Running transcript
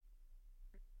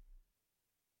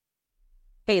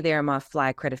Hey there, my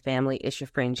Fly Credit family. It's your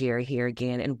friend Jerry here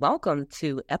again, and welcome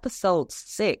to episode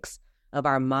 6 of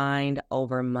our Mind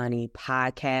Over Money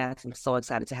podcast. I'm so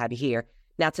excited to have you here.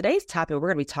 Now, today's topic, we're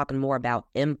going to be talking more about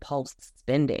impulse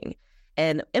spending.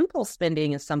 And impulse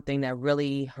spending is something that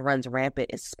really runs rampant,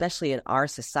 especially in our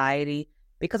society,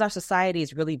 because our society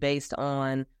is really based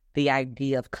on the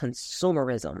idea of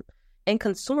consumerism. And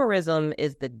consumerism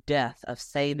is the death of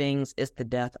savings, it's the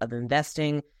death of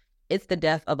investing, it's the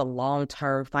death of a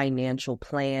long-term financial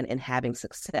plan and having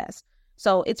success.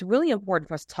 So it's really important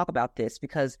for us to talk about this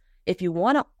because if you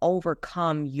want to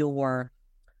overcome your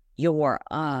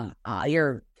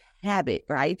habit,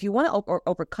 right? If you want to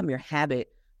overcome your habit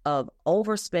of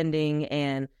overspending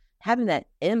and having that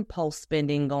impulse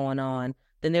spending going on,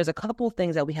 then there's a couple of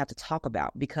things that we have to talk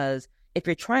about, because if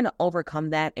you're trying to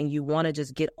overcome that and you want to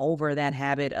just get over that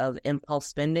habit of impulse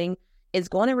spending, it's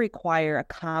going to require a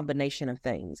combination of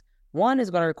things. One is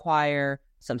going to require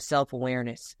some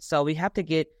self-awareness. So we have to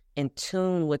get in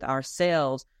tune with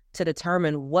ourselves to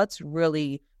determine what's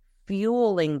really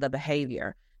fueling the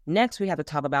behavior. Next, we have to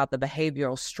talk about the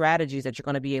behavioral strategies that you're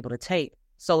going to be able to take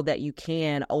so that you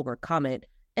can overcome it.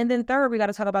 And then third, we got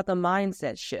to talk about the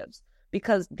mindset shifts,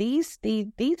 because these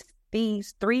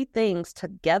three things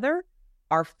together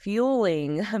are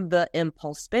fueling the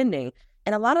impulse spending.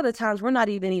 And a lot of the times we're not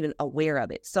even aware of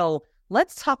it. So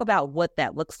let's talk about what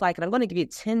that looks like. And I'm going to give you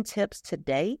 10 tips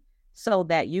today so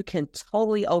that you can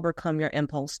totally overcome your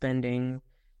impulse spending.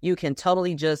 You can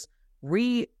totally just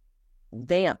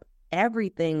revamp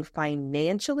everything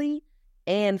financially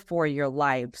and for your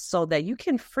life so that you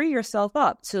can free yourself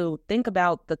up to think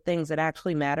about the things that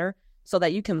actually matter, so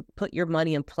that you can put your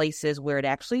money in places where it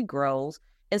actually grows,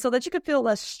 and so that you can feel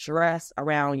less stress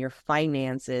around your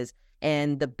finances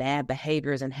and the bad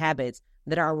behaviors and habits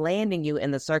that are landing you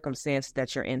in the circumstance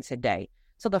that you're in today.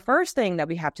 So the first thing that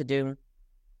we have to do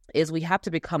is we have to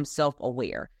become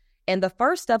self-aware. And the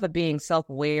first step of being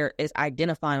self-aware is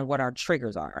identifying what our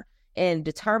triggers are and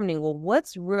determining, well,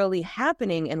 what's really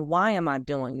happening and why am I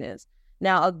doing this?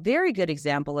 Now, a very good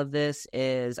example of this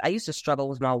is I used to struggle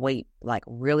with my weight like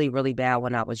really, really bad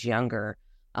when I was younger.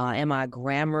 In my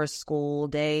grammar school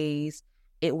days,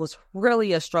 it was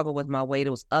really a struggle with my weight.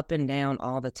 It was up and down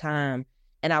all the time.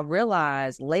 And I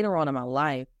realized later on in my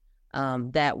life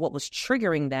that what was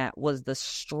triggering that was the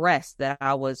stress that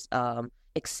I was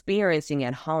experiencing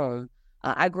at home.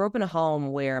 I grew up in a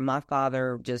home where my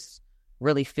father just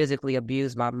really physically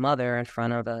abused my mother in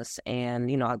front of us. And,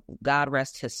 God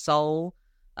rest his soul.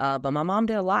 But my mom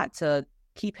did a lot to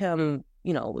keep him,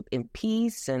 in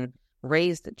peace and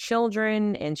raise the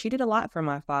children. And she did a lot for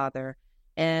my father.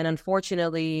 And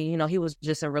unfortunately, he was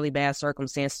just in really bad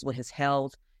circumstances with his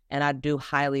health. And I do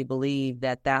highly believe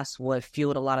that that's what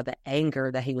fueled a lot of the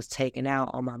anger that he was taking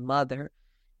out on my mother.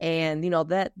 And,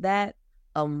 that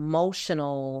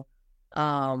emotional,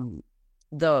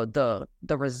 the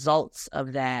results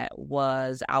of that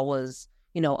was I was,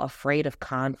 afraid of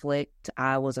conflict.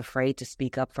 I was afraid to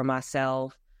speak up for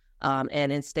myself.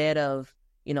 And instead of,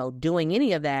 doing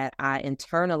any of that, I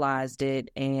internalized it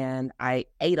and I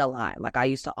ate a lot. Like I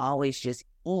used to always just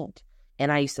eat.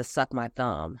 And I used to suck my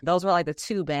thumb. Those were like the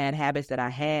two bad habits that I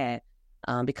had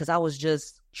because I was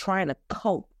just trying to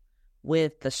cope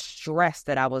with the stress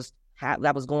that that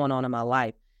was going on in my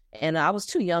life. And I was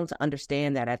too young to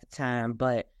understand that at the time.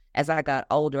 But as I got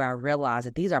older, I realized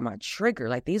that these are my trigger.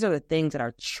 Like these are the things that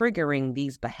are triggering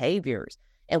these behaviors.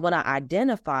 And when I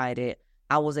identified it,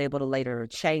 I was able to later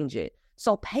change it.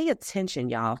 So pay attention,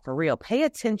 y'all, for real. Pay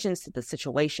attention to the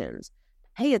situations.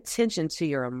 Pay attention to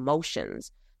your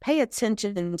emotions. Pay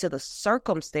attention to the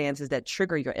circumstances that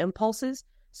trigger your impulses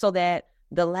so that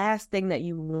the last thing that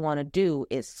you want to do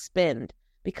is spend.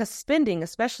 Because spending,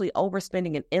 especially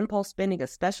overspending and impulse spending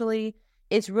especially,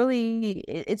 it's really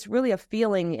a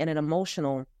feeling and an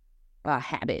emotional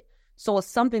habit. So it's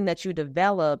something that you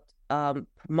developed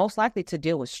most likely to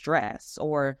deal with stress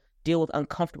or deal with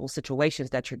uncomfortable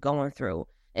situations that you're going through.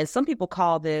 And some people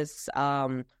call this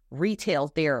retail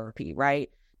therapy, right?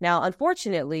 Now,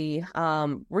 unfortunately,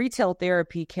 retail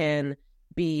therapy can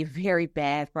be very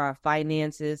bad for our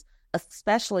finances,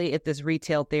 especially if this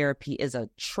retail therapy is a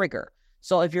trigger.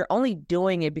 So if you're only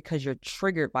doing it because you're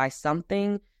triggered by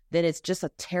something, then it's just a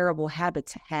terrible habit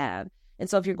to have. And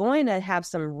so if you're going to have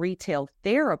some retail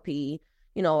therapy,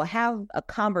 have a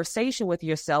conversation with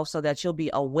yourself so that you'll be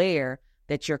aware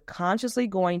that you're consciously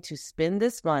going to spend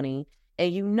this money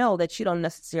and that you don't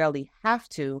necessarily have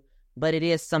to, but it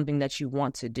is something that you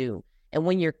want to do. And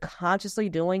when you're consciously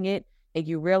doing it and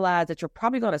you realize that you're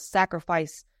probably going to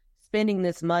sacrifice spending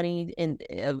this money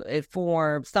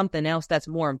for something else that's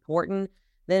more important,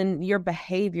 then your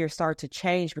behavior starts to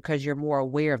change because you're more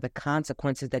aware of the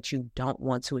consequences that you don't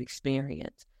want to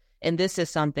experience. And this is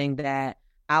something that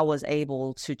I was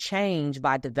able to change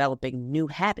by developing new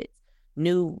habits,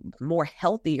 new, more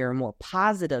healthier, more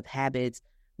positive habits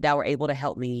that were able to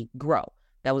help me grow,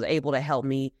 that was able to help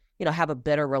me, have a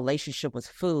better relationship with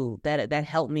food, that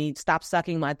helped me stop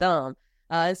sucking my thumb.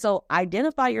 And so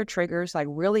identify your triggers, like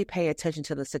really pay attention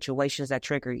to the situations that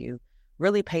trigger you.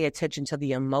 Really pay attention to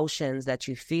the emotions that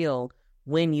you feel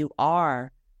when you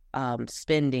are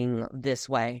spending this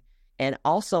way. And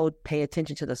also pay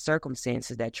attention to the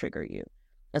circumstances that trigger you.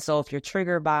 And so if you're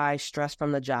triggered by stress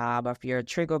from the job, or if you're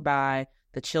triggered by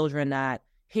the children not,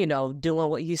 doing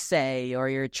what you say, or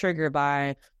you're triggered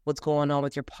by what's going on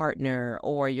with your partner,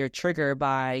 or you're triggered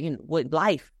by, what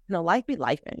life be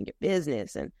life and your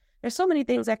business. And there's so many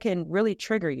things that can really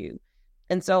trigger you.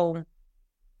 And so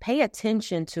pay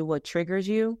attention to what triggers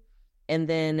you, and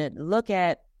then look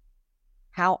at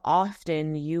how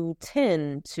often you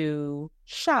tend to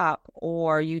shop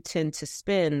or you tend to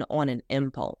spend on an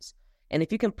impulse. And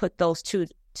if you can put those two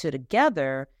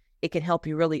together, it can help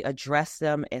you really address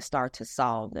them and start to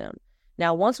solve them.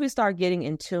 Now, once we start getting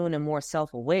in tune and more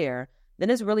self-aware, then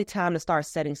it's really time to start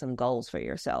setting some goals for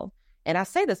yourself. And I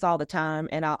say this all the time,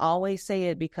 and I always say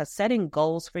it because setting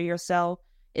goals for yourself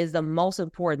is the most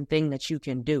important thing that you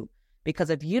can do. Because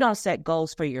if you don't set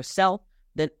goals for yourself,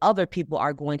 then other people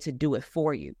are going to do it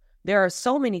for you. There are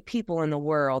so many people in the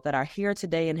world that are here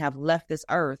today and have left this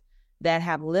earth that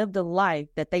have lived a life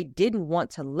that they didn't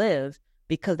want to live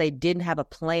because they didn't have a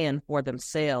plan for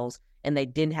themselves and they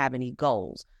didn't have any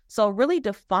goals. So really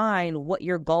define what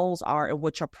your goals are and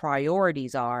what your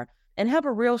priorities are, and have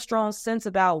a real strong sense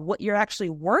about what you're actually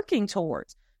working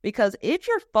towards. Because if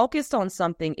you're focused on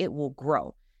something, it will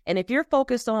grow. And if you're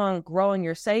focused on growing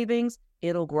your savings,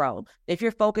 it'll grow. If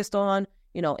you're focused on,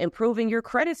 improving your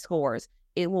credit scores,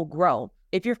 it will grow.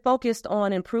 If you're focused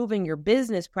on improving your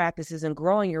business practices and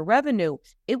growing your revenue,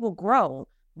 it will grow.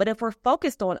 But if we're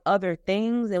focused on other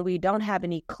things and we don't have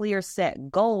any clear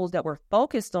set goals that we're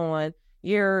focused on,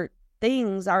 your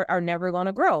things are never going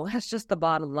to grow. That's just the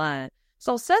bottom line.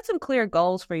 So set some clear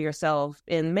goals for yourself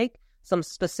and make some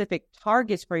specific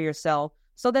targets for yourself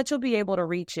so that you'll be able to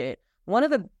reach it. One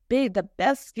of the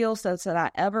best skill sets that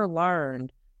I ever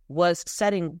learned was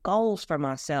setting goals for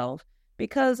myself,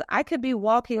 because I could be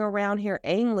walking around here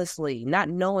aimlessly, not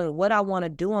knowing what I want to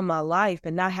do in my life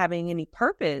and not having any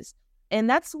purpose. And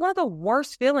that's one of the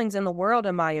worst feelings in the world,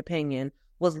 in my opinion,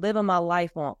 was living my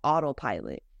life on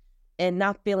autopilot and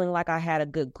not feeling like I had a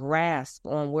good grasp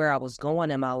on where I was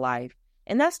going in my life.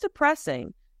 And that's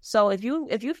depressing. So if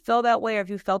you feel that way, or if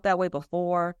you felt that way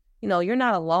before, you're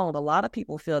not alone. A lot of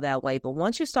people feel that way. But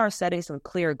once you start setting some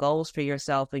clear goals for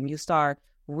yourself and you start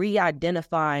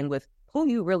re-identifying with who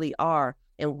you really are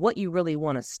and what you really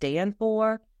want to stand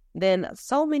for, then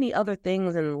so many other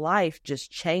things in life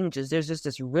just changes. There's just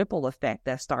this ripple effect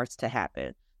that starts to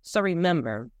happen. So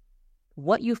remember,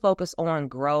 what you focus on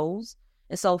grows.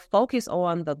 And so focus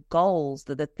on the goals,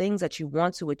 the things that you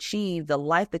want to achieve, the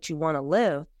life that you want to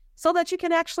live, so that you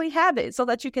can actually have it, so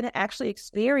that you can actually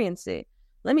experience it.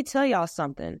 Let me tell y'all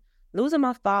something. Losing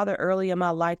my father early in my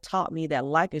life taught me that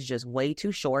life is just way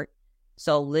too short.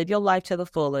 So live your life to the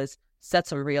fullest, set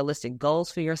some realistic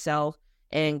goals for yourself,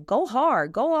 and go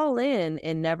hard, go all in,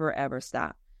 and never, ever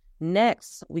stop.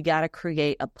 Next, we got to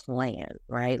create a plan,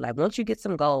 right? Like once you get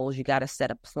some goals, you got to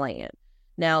set a plan.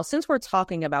 Now, since we're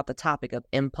talking about the topic of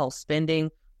impulse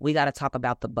spending, we got to talk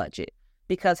about the budget,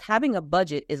 because having a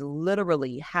budget is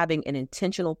literally having an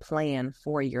intentional plan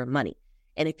for your money.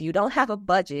 And if you don't have a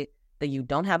budget, then you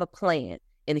don't have a plan.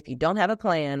 And if you don't have a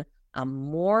plan, I'm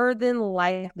more than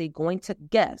likely going to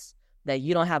guess that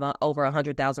you don't have over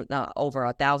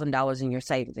 $1,000 in your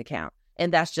savings account.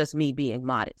 And that's just me being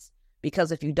modest.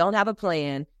 Because if you don't have a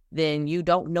plan, then you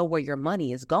don't know where your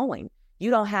money is going.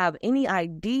 You don't have any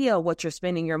idea what you're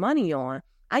spending your money on.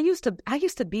 I used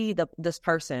to be this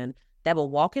person that would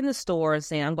walk in the store and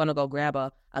say, I'm going to go grab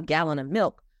a gallon of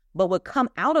milk, but would come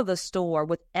out of the store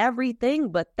with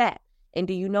everything but that. And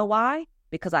do you know why?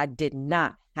 Because I did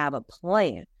not have a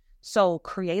plan. So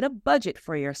create a budget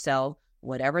for yourself,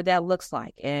 whatever that looks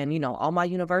like. And, all my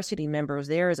university members,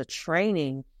 there is a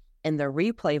training in the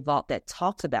Replay Vault that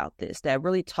talks about this, that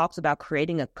really talks about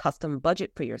creating a custom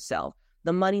budget for yourself.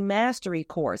 The Money Mastery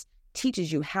course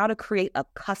teaches you how to create a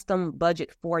custom budget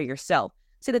for yourself.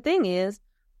 See, the thing is,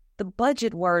 the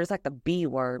budget word is like the B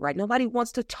word, right? Nobody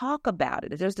wants to talk about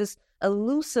it. There's this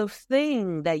elusive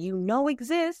thing that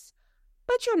exists,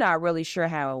 but you're not really sure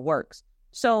how it works.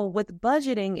 So with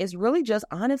budgeting, it's really just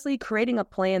honestly creating a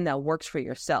plan that works for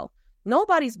yourself.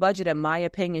 nobody's budget, in my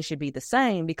opinion, should be the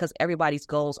same because everybody's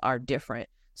goals are different.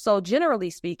 So generally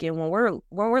speaking, when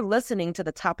we're listening to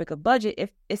the topic of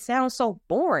budget, it sounds so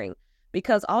boring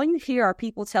because all you hear are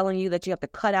people telling you that you have to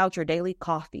cut out your daily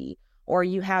coffee or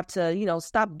you have to,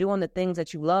 stop doing the things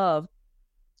that you love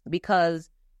because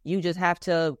you just have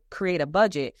to create a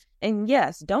budget. And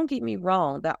yes, don't get me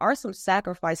wrong, there are some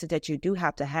sacrifices that you do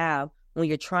have to have when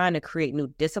you're trying to create new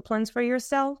disciplines for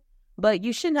yourself, but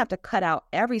you shouldn't have to cut out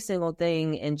every single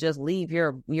thing and just leave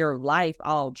your life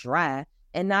all dry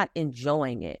and not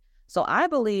enjoying it. So I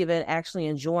believe in actually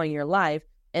enjoying your life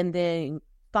and then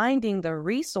finding the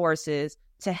resources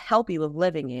to help you with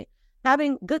living it.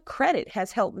 Having good credit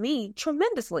has helped me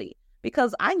tremendously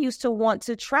because I used to want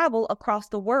to travel across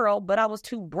the world, but I was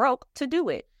too broke to do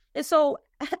it. And so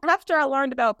after I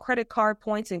learned about credit card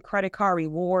points and credit card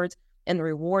rewards and the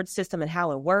reward system and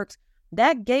how it works,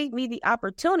 that gave me the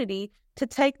opportunity to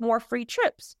take more free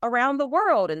trips around the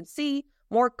world and see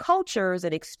more cultures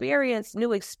and experience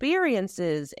new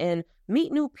experiences and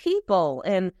meet new people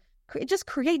and just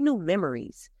create new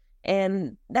memories.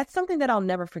 And that's something that I'll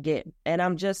never forget. And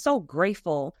I'm just so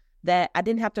grateful that I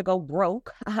didn't have to go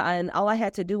broke. And all I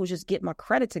had to do was just get my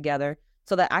credit together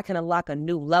so that I can unlock a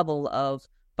new level of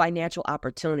financial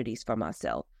opportunities for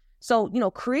myself. So,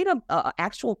 create a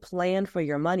actual plan for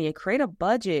your money and create a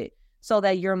budget so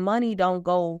that your money don't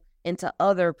go into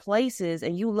other places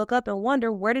and you look up and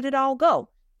wonder, where did it all go?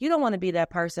 You don't want to be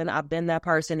that person. I've been that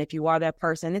person. If you are that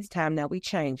person, it's time that we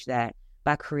change that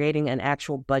by creating an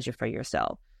actual budget for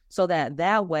yourself so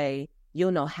that way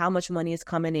you'll know how much money is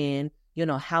coming in. You'll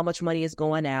know how much money is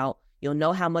going out. You'll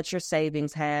know how much your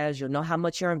savings has. You'll know how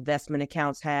much your investment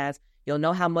accounts has. You'll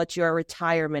know how much your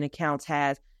retirement accounts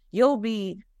has. You'll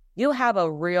have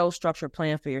a real structured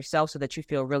plan for yourself so that you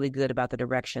feel really good about the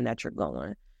direction that you're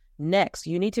going. Next,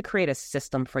 you need to create a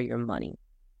system for your money.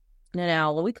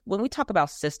 Now, when we talk about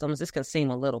systems, this can seem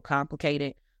a little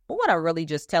complicated, but what I'm really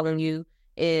just telling you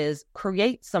is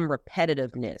create some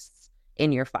repetitiveness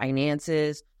in your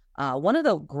finances. One of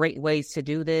the great ways to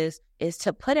do this is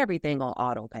to put everything on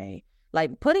auto pay.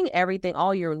 Like putting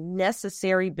all your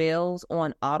necessary bills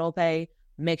on auto pay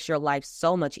makes your life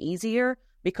so much easier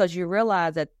because you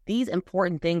realize that these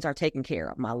important things are taken care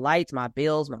of. My lights, my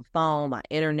bills, my phone, my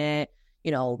internet,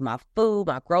 my food,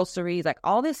 my groceries, like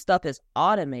all this stuff is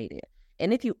automated.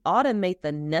 And if you automate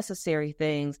the necessary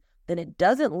things, then it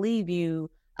doesn't leave you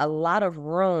a lot of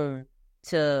room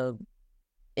to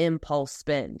impulse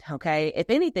spend, okay? If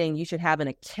anything, you should have an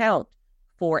account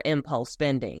for impulse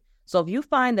spending. So if you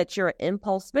find that you're an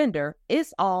impulse spender,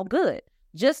 it's all good.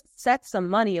 Just set some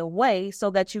money away so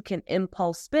that you can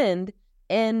impulse spend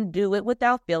and do it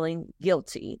without feeling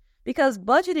guilty. Because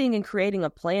budgeting and creating a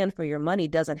plan for your money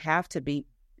doesn't have to be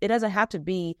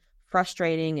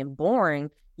frustrating and boring.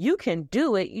 You can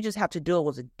do it. You just have to do it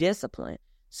with a discipline.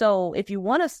 So if you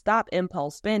want to stop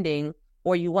impulse spending,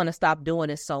 or you want to stop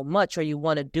doing it so much, or you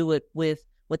want to do it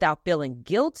without feeling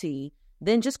guilty,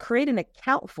 then just create an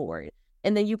account for it.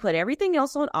 And then you put everything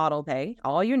else on auto pay,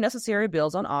 all your necessary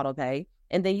bills on auto pay,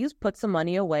 and then you put some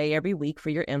money away every week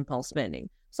for your impulse spending.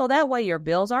 So that way your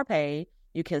bills are paid.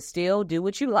 You can still do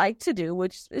what you like to do,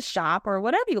 which is shop or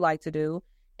whatever you like to do,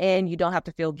 and you don't have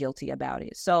to feel guilty about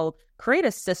it. So create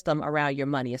a system around your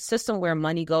money, a system where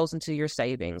money goes into your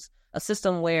savings, a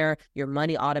system where your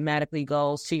money automatically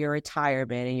goes to your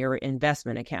retirement and your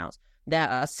investment accounts,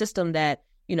 that a system that,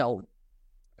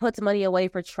 puts money away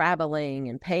for traveling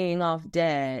and paying off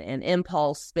debt and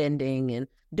impulse spending and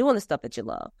doing the stuff that you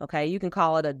love. Okay. You can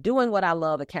call it a doing what I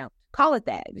love account. Call it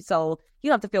that. So you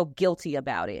don't have to feel guilty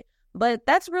about it. But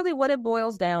that's really what it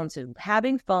boils down to.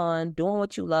 Having fun, doing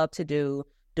what you love to do,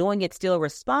 doing it still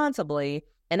responsibly,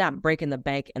 and not breaking the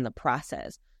bank in the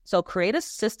process. So create a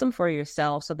system for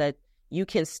yourself so that you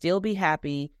can still be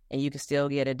happy and you can still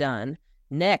get it done.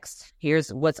 Next,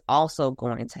 here's what's also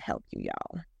going to help you,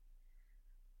 y'all.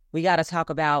 We got to talk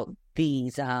about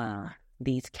these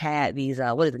cash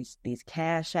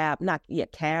app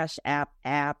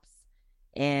apps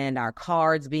and our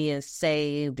cards being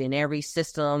saved in every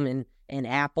system and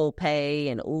Apple Pay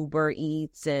and Uber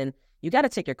Eats. And you got to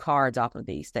take your cards off of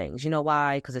these things. You know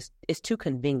why? Because it's too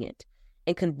convenient.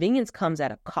 And convenience comes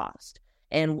at a cost.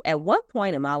 And at one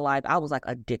point in my life, I was like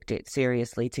addicted,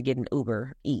 seriously, to getting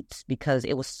Uber Eats because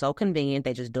it was so convenient.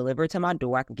 They just deliver it to my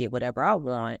door. I can get whatever I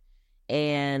want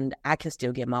and I can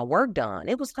still get my work done.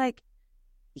 It was like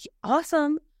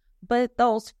awesome. But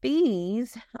those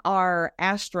fees are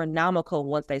astronomical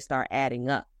once they start adding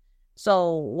up.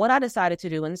 So what I decided to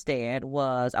do instead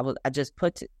was I just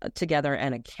put together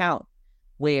an account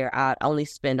where I'd only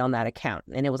spend on that account.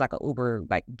 And it was like an Uber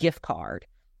gift card.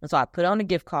 And so I put on a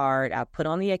gift card, I put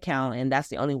on the account, and that's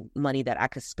the only money that I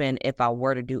could spend if I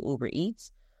were to do Uber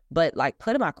Eats. But like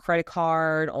putting my credit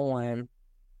card on,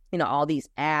 all these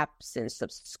apps and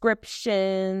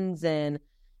subscriptions and,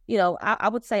 I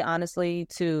would say honestly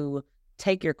to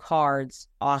take your cards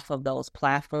off of those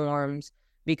platforms,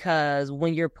 because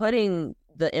when you're putting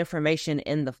the information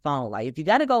in the phone, like if you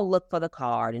got to go look for the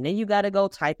card and then you got to go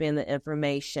type in the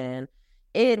information,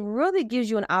 it really gives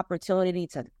you an opportunity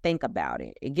to think about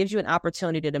it. It gives you an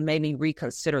opportunity to maybe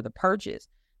reconsider the purchase,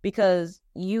 because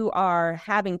you are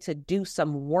having to do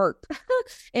some work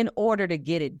in order to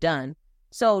get it done.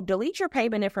 So delete your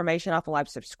payment information off of like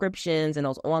subscriptions and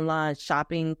those online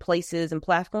shopping places and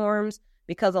platforms,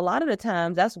 because a lot of the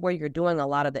times that's where you're doing a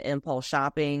lot of the impulse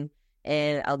shopping.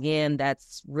 And again,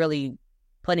 that's really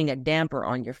putting a damper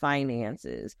on your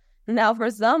finances. Now, for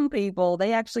some people,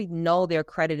 they actually know their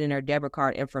credit and their debit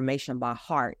card information by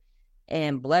heart.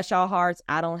 And bless your hearts,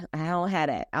 I don't have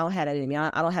that. I don't have that in me. I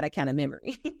don't have that kind of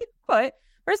memory. But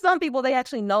for some people, they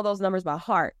actually know those numbers by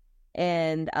heart.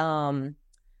 And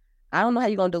I don't know how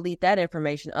you're going to delete that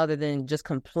information other than just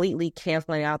completely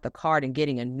canceling out the card and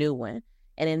getting a new one.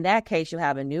 And in that case, you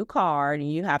have a new card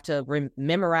and you have to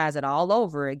memorize it all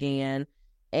over again.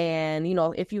 And,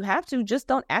 if you have to, just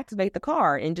don't activate the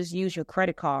card and just use your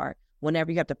credit card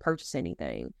whenever you have to purchase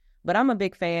anything. But I'm a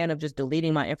big fan of just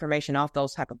deleting my information off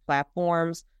those type of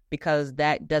platforms, because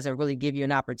that doesn't really give you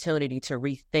an opportunity to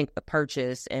rethink the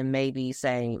purchase and maybe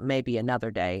say maybe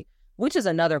another day, which is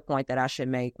another point that I should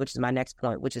make, which is my next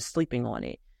point, which is sleeping on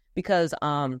it. Because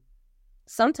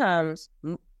sometimes,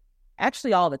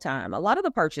 actually all the time, all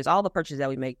the purchases that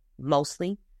we make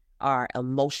mostly are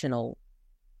emotional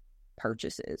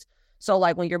purchases. So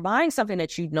like when you're buying something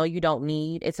that you know you don't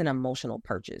need, it's an emotional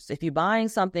purchase. If you're buying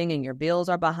something and your bills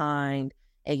are behind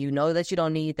and you know that you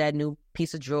don't need that new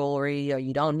piece of jewelry, or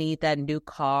you don't need that new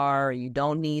car, or you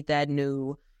don't need that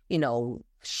new,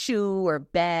 shoe or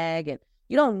bag, and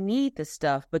you don't need the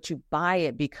stuff, but you buy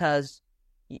it because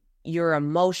you're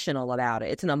emotional about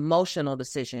it. It's an emotional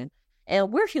decision.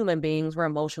 And we're human beings, we're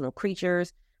emotional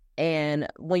creatures. And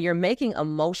when you're making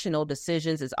emotional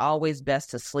decisions, it's always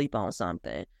best to sleep on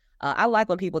something. I like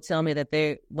when people tell me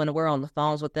that when we're on the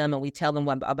phones with them and we tell them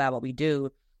about what we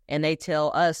do, and they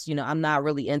tell us, I'm not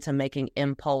really into making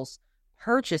impulse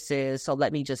purchases, so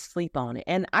let me just sleep on it.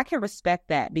 And I can respect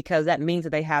that, because that means that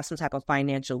they have some type of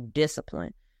financial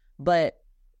discipline. But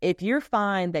if you're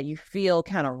fine that you feel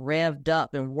kind of revved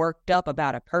up and worked up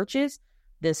about a purchase,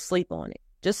 then sleep on it.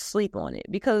 Just sleep on it,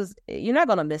 because you're not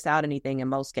going to miss out anything in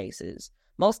most cases.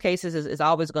 Most cases is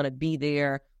always going to be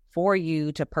there for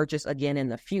you to purchase again in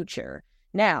the future.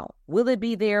 Now, will it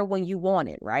be there when you want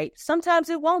it, right? Sometimes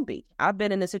it won't be. I've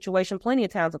been in this situation plenty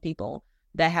of times with people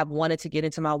that have wanted to get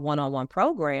into my one-on-one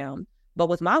program. But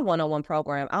with my one-on-one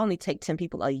program, I only take 10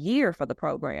 people a year for the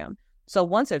program. So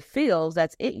once it fills,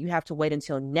 that's it. You have to wait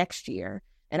until next year.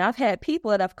 And I've had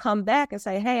people that have come back and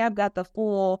say, hey, I've got the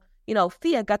full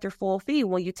fee. I got their full fee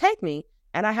when you take me.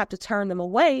 And I have to turn them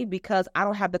away because I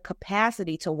don't have the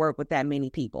capacity to work with that many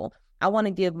people. I want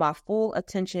to give my full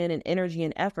attention and energy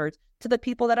and effort to the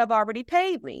people that have already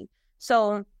paid me.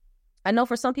 So I know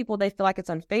for some people, they feel like it's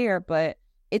unfair, but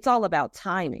it's all about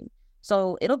timing.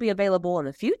 So it'll be available in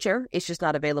the future. It's just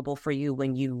not available for you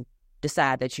when you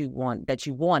decide that you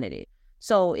wanted it.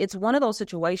 So it's one of those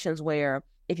situations where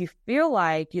if you feel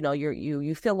like, you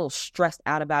feel a little stressed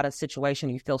out about a situation,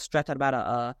 you feel stressed out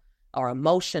about or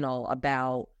emotional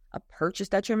about a purchase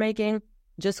that you're making,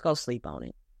 just go sleep on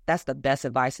it. That's the best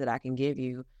advice that I can give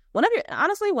you. Whenever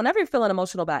you're feeling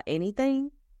emotional about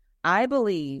anything, I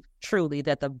believe truly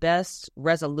that the best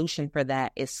resolution for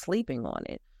that is sleeping on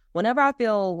it. Whenever I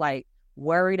feel like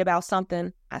worried about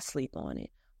something, I sleep on it.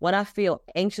 When I feel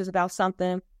anxious about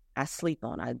something, I sleep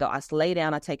on it. I lay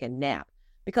down, I take a nap.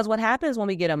 Because what happens when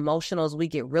we get emotional is we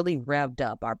get really revved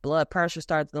up. Our blood pressure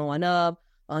starts going up.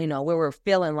 We're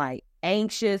feeling like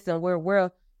anxious,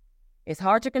 and it's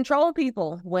hard to control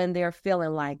people when they're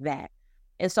feeling like that.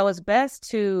 And so it's best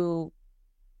to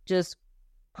just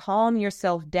calm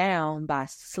yourself down by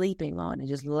sleeping on it,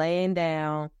 just laying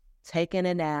down, taking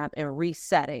a nap, and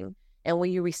resetting. And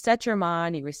when you reset your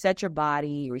mind, you reset your body,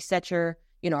 you reset your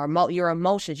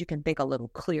emotions, you can think a little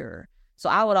clearer. So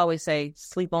I would always say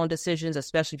sleep on decisions,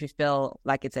 especially if you feel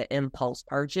like it's an impulse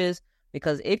purchase.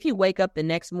 Because if you wake up the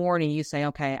next morning, you say,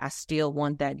 okay, I still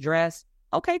want that dress.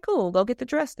 Okay, cool. Go get the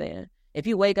dress then. If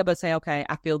you wake up and say, okay,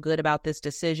 I feel good about this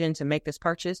decision to make this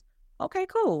purchase. Okay,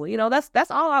 cool.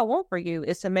 That's all I want for you,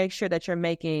 is to make sure that you're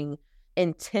making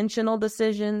intentional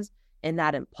decisions and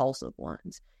not impulsive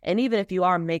ones. And even if you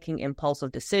are making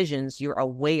impulsive decisions, you're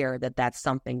aware that that's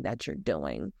something that you're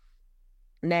doing.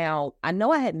 Now, I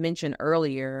know I had mentioned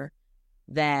earlier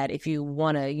that if you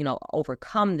want to,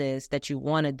 overcome this, that you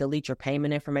want to delete your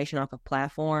payment information off of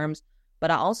platforms.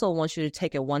 But I also want you to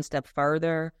take it one step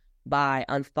further by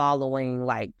unfollowing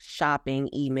like shopping,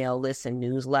 email lists and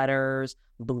newsletters,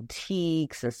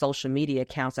 boutiques and social media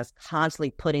accounts that's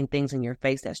constantly putting things in your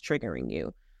face that's triggering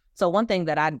you. So one thing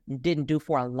that I didn't do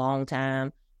for a long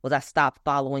time was I stopped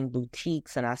following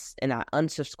boutiques, and I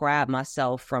unsubscribed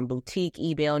myself from boutique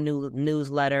email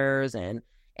newsletters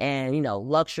and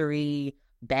luxury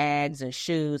bags and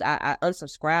shoes. I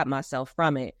unsubscribed myself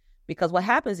from it, because what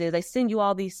happens is they send you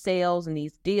all these sales and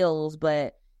these deals,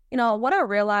 but what I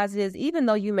realized is even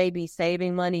though you may be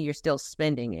saving money, you're still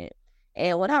spending it.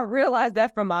 And when I realized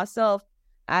that for myself,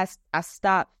 I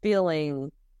stopped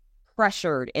feeling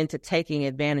pressured into taking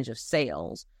advantage of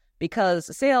sales,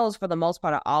 because sales for the most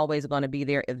part are always going to be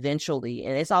there eventually.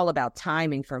 And it's all about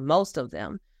timing for most of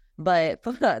them. But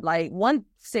for, like, one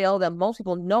sale that most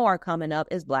people know are coming up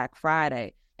is Black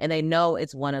Friday. And they know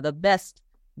it's one of the best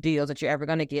deals that you're ever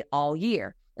going to get all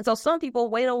year. And so some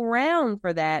people wait around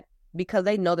for that because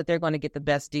they know that they're going to get the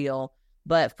best deal.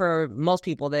 But for most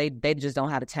people, they just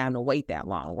don't have the time to wait that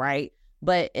long, right?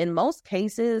 But in most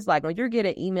cases, like when you're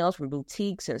getting emails from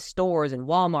boutiques and stores and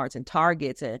Walmarts and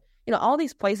Targets and, all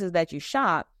these places that you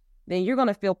shop, then you're going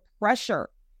to feel pressure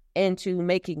into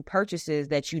making purchases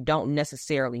that you don't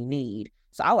necessarily need.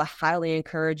 So I would highly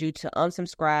encourage you to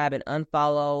unsubscribe and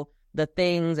unfollow the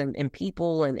things and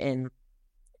people and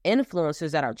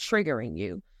influencers that are triggering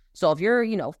you. So if you're,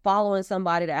 following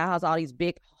somebody that has all these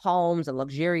big homes and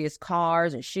luxurious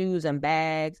cars and shoes and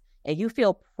bags, and you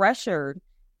feel pressured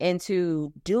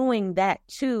into doing that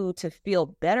too to feel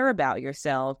better about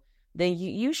yourself, then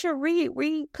you should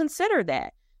reconsider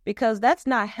that, because that's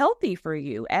not healthy for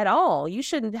you at all. You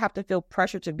shouldn't have to feel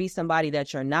pressure to be somebody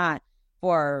that you're not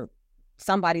for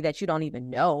somebody that you don't even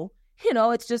know.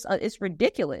 It's just, it's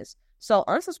ridiculous. So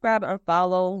unsubscribe and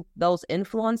unfollow those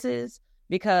influences,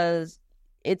 because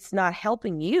it's not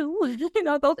helping you.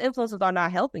 Those influences are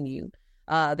not helping you.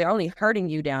 They're only hurting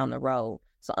you down the road.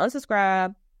 So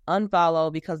unsubscribe,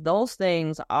 unfollow, because those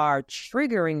things are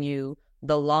triggering you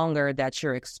the longer that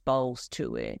you're exposed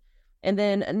to it. And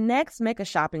then next, make a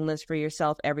shopping list for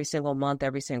yourself every single month,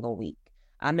 every single week.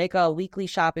 I make a weekly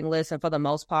shopping list, and for the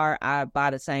most part, I buy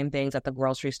the same things at the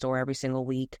grocery store every single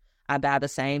week. I buy the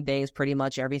same things pretty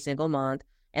much every single month,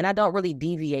 and I don't really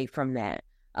deviate from that.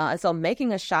 And so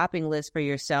making a shopping list for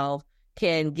yourself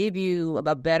can give you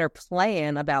a better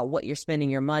plan about what you're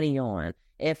spending your money on.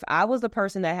 If I was the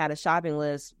person that had a shopping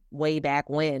list way back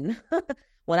when,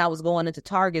 when I was going into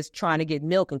Targets trying to get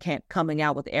milk and coming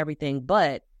out with everything,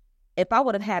 but if I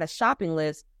would have had a shopping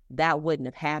list, that wouldn't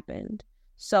have happened.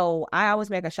 So I always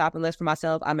make a shopping list for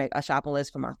myself. I make a shopping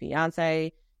list for my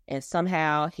fiance, and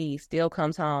somehow he still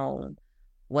comes home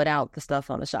without the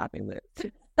stuff on the shopping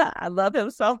list. I love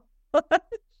him so much.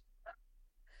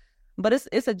 But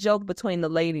it's a joke between the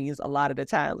ladies a lot of the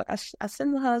time. Like I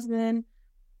send the husband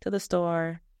to the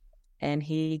store and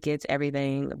he gets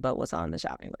everything but what's on the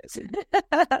shopping list.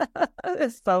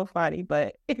 It's so funny,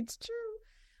 but it's true.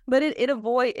 But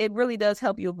it really does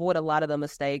help you avoid a lot of the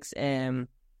mistakes and,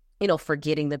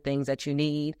 forgetting the things that you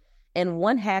need. And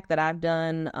one hack that I've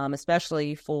done,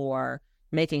 especially for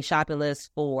making shopping lists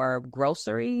for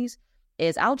groceries,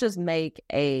 is I'll just make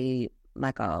a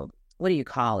what do you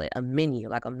call it? A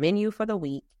menu for the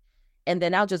week. And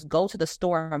then I'll just go to the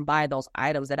store and buy those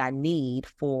items that I need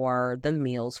for the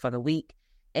meals for the week.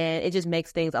 And it just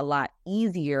makes things a lot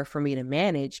easier for me to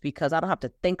manage, because I don't have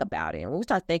to think about it. And when we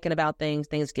start thinking about things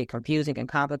get confusing and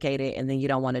complicated, and then you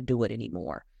don't want to do it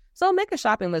anymore. So make a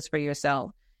shopping list for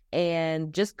yourself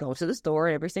and just go to the store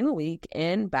every single week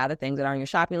and buy the things that are on your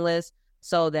shopping list,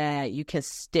 so that you can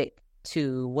stick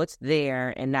to what's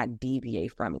there and not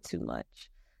deviate from it too much.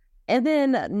 And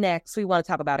then next, we want to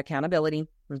talk about accountability,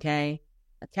 okay?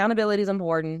 Accountability is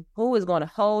important. Who is going to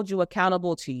hold you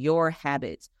accountable to your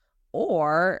habits?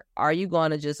 Or are you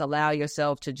going to just allow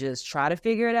yourself to just try to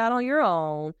figure it out on your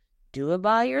own, do it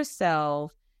by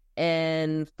yourself,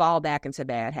 and fall back into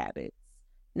bad habits?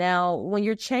 Now, when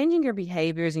you're changing your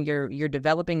behaviors and you're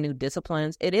developing new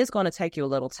disciplines, it is going to take you a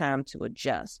little time to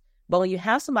adjust. But when you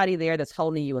have somebody there that's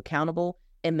holding you accountable,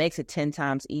 it makes it 10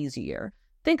 times easier.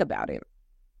 Think about it.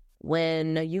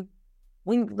 When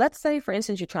let's say, for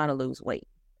instance, you're trying to lose weight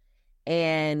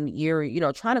and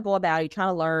you're, trying to go about it, you're trying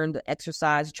to learn the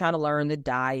exercise, you're trying to learn the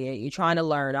diet, you're trying to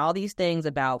learn all these things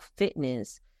about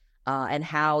fitness and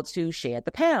how to shed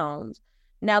the pounds.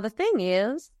 Now, the thing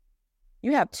is,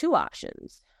 you have two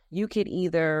options. You could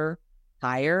either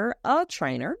hire a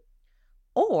trainer,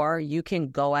 Or you can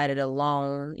go at it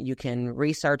alone. You can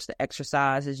research the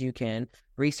exercises. You can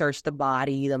research the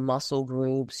body, the muscle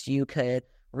groups. You could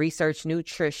research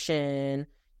nutrition.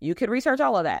 You could research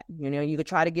all of that. You could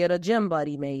try to get a gym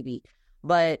buddy maybe.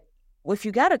 But if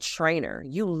you got a trainer,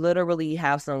 you literally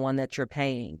have someone that you're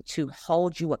paying to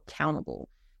hold you accountable.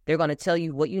 They're going to tell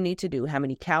you what you need to do, how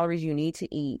many calories you need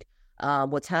to eat,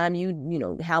 what time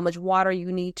how much water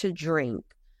you need to drink,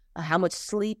 how much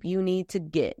sleep you need to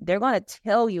get. They're going to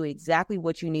tell you exactly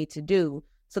what you need to do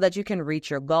so that you can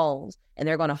reach your goals, and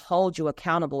they're going to hold you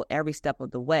accountable every step of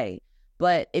the way.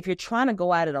 But if you're trying to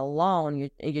go at it alone,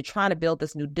 you're trying to build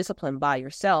this new discipline by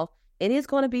yourself, it is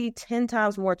going to be 10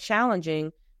 times more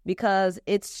challenging because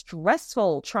it's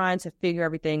stressful trying to figure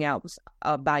everything out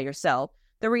by yourself.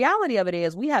 The reality of it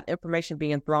is we have information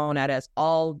being thrown at us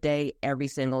all day, every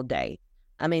single day.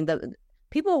 I mean, the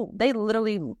people, they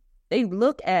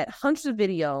look at hundreds of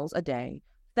videos a day,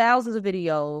 thousands of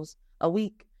videos a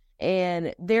week,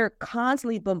 and they're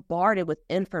constantly bombarded with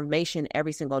information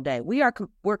every single day.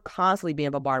 We're constantly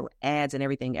being bombarded with ads and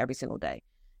everything every single day.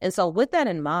 And so with that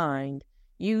in mind,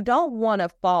 you don't want to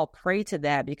fall prey to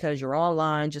that because you're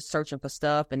online just searching for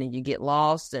stuff, and then you get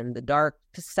lost in the dark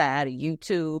side of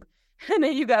YouTube. And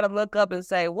then you got to look up and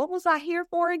say, what was I here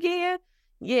for again?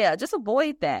 Yeah, just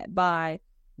avoid that by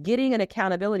getting an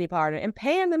accountability partner and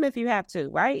paying them if you have to,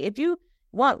 right? If you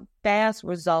want fast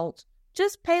results,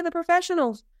 just pay the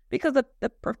professionals, because the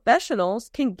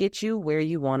professionals can get you where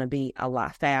you want to be a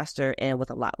lot faster and with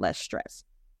a lot less stress.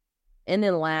 And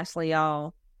then lastly,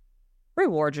 y'all,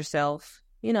 reward yourself.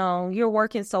 You're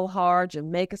working so hard, you're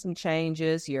making some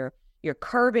changes, you're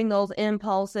curbing those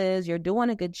impulses, you're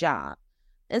doing a good job.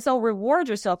 And so reward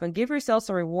yourself and give yourself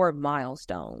some reward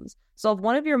milestones. So if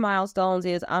one of your milestones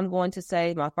is, I'm going to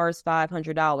save my first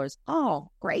 $500, oh,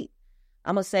 great.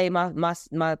 I'm going to save my first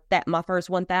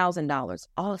 $1,000.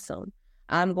 Awesome.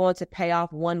 I'm going to pay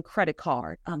off one credit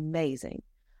card. Amazing.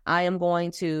 I am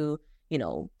going to,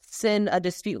 send a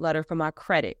dispute letter for my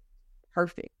credit.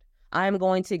 Perfect. I'm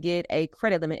going to get a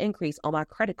credit limit increase on my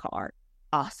credit card.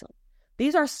 Awesome.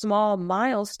 These are small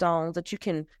milestones that you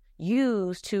can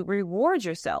use to reward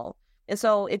yourself. And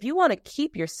so if you want to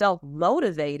keep yourself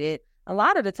motivated, a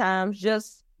lot of the times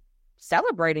just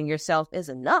celebrating yourself is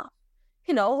enough.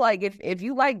 Like if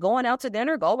you like going out to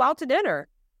dinner, go out to dinner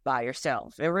by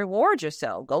yourself and reward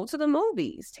yourself. Go to the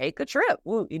movies, take a trip.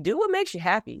 Well, you do what makes you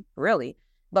happy, really.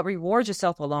 But reward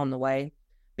yourself along the way,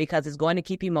 because it's going to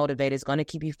keep you motivated. It's going to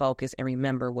keep you focused. And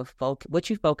remember, what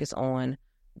you focus on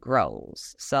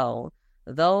grows. So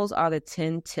those are the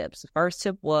 10 tips. The first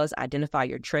tip was identify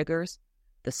your triggers.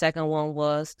 The second one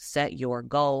was set your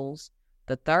goals.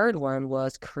 The third one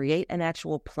was create an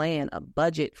actual plan, a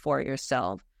budget for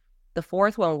yourself. The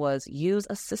fourth one was use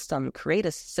a system, create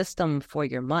a system for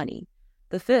your money.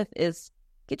 The fifth is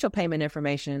get your payment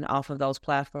information off of those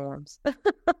platforms.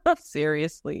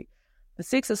 Seriously. The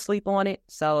sixth is sleep on it.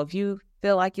 So if you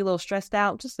feel like you're a little stressed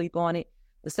out, just sleep on it.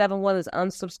 The seventh one is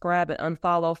unsubscribe and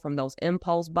unfollow from those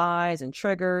impulse buys and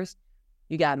triggers.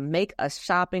 You got to make a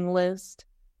shopping list.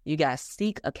 You got to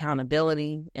seek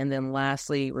accountability. And then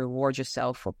lastly, reward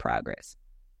yourself for progress.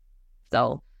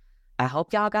 So I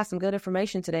hope y'all got some good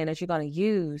information today that you're going to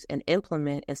use and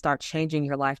implement and start changing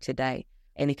your life today.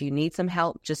 And if you need some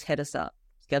help, just hit us up.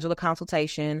 Schedule a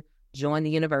consultation, join the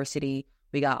university.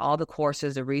 We got all the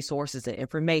courses, the resources, the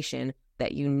information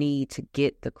that you need to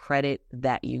get the credit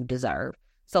that you deserve.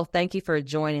 So thank you for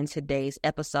joining today's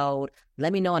episode.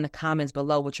 Let me know in the comments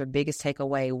below what your biggest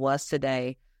takeaway was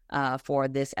today for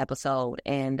this episode.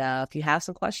 And if you have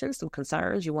some questions, some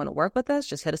concerns, you want to work with us,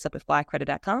 just hit us up at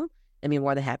flycredit.com and be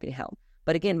more than happy to help.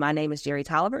 But again, my name is Jerry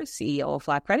Tolliver, CEO of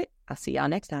Fly Credit. I'll see y'all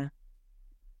next time.